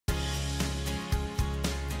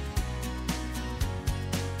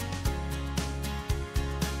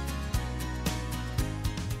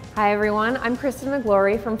Hi everyone, I'm Kristen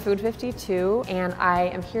Miglore from Food52, and I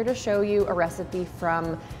am here to show you a recipe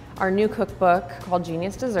from our new cookbook called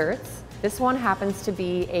Genius Desserts. This one happens to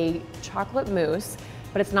be a chocolate mousse,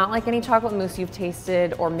 but it's not like any chocolate mousse you've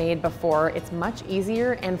tasted or made before. It's much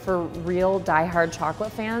easier, and for real die-hard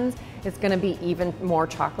chocolate fans, it's gonna be even more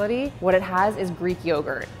chocolatey. What it has is Greek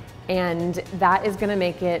yogurt, and that is gonna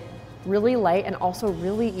make it really light and also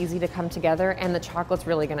really easy to come together, and the chocolate's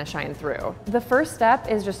really gonna shine through. The first step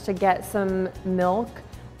is just to get some milk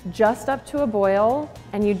just up to a boil,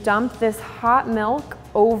 and you dump this hot milk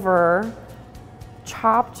over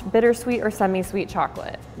chopped bittersweet or semi-sweet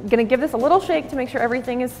chocolate. I'm gonna give this a little shake to make sure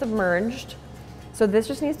everything is submerged. So this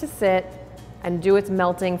just needs to sit and do its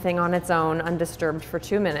melting thing on its own undisturbed for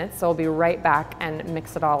 2 minutes. So I'll be right back and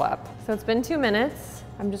mix it all up. So it's been 2 minutes.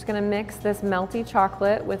 I'm just gonna mix this melty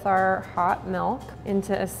chocolate with our hot milk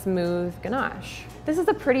into a smooth ganache. This is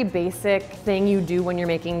a pretty basic thing you do when you're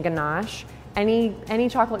making ganache. Any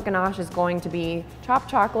chocolate ganache is going to be chopped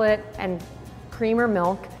chocolate and cream or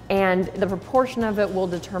milk, and the proportion of it will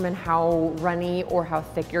determine how runny or how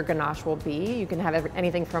thick your ganache will be. You can have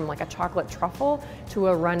anything from like a chocolate truffle to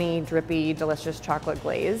a runny, drippy, delicious chocolate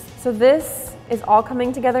glaze. So this is all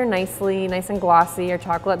coming together nicely, nice and glossy. Our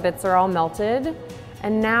chocolate bits are all melted.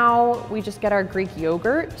 And now we just get our Greek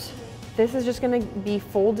yogurt. This is just gonna be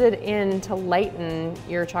folded in to lighten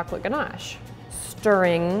your chocolate ganache.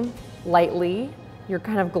 Stirring lightly, you're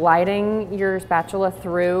kind of gliding your spatula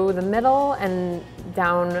through the middle and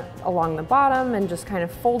down along the bottom and just kind of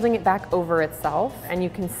folding it back over itself. And you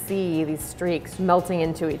can see these streaks melting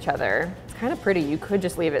into each other. It's kind of pretty. You could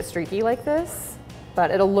just leave it streaky like this, but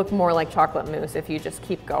it'll look more like chocolate mousse if you just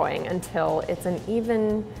keep going until it's an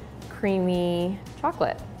even, creamy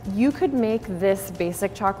chocolate. You could make this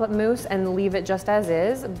basic chocolate mousse and leave it just as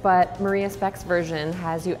is, but Maria Speck's version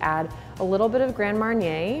has you add a little bit of Grand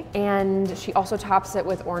Marnier, and she also tops it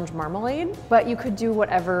with orange marmalade, but you could do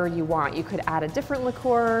whatever you want. You could add a different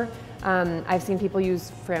liqueur. I've seen people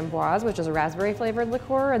use framboise, which is a raspberry flavored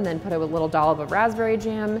liqueur, and then put a little dollop of raspberry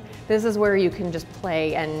jam. This is where you can just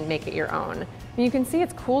play and make it your own. And you can see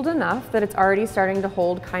it's cooled enough that it's already starting to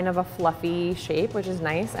hold kind of a fluffy shape, which is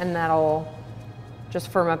nice, and that'll just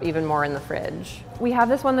firm up even more in the fridge. We have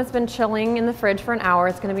this one that's been chilling in the fridge for an hour.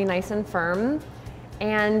 It's gonna be nice and firm.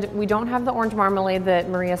 And we don't have the orange marmalade that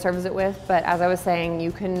Maria serves it with, but as I was saying,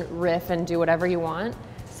 you can riff and do whatever you want.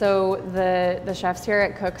 So the chefs here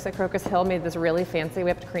at Cooks at Crocus Hill made this really fancy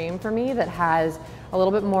whipped cream for me that has a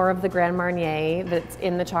little bit more of the Grand Marnier that's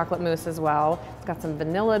in the chocolate mousse as well. It's got some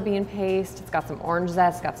vanilla bean paste, it's got some orange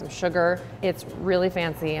zest, it's got some sugar. It's really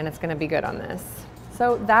fancy and it's gonna be good on this.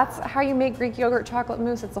 So that's how you make Greek yogurt chocolate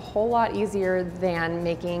mousse. It's a whole lot easier than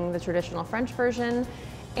making the traditional French version,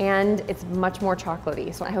 and it's much more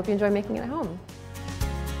chocolatey. So I hope you enjoy making it at home.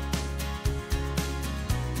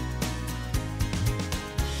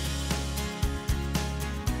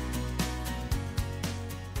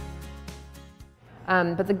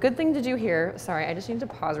 But the good thing to do here, sorry, I just need to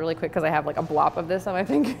pause really quick because I have like a blop of this on my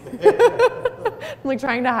finger. I'm like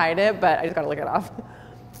trying to hide it, but I just gotta lick it off.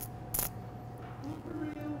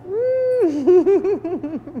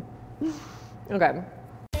 Okay.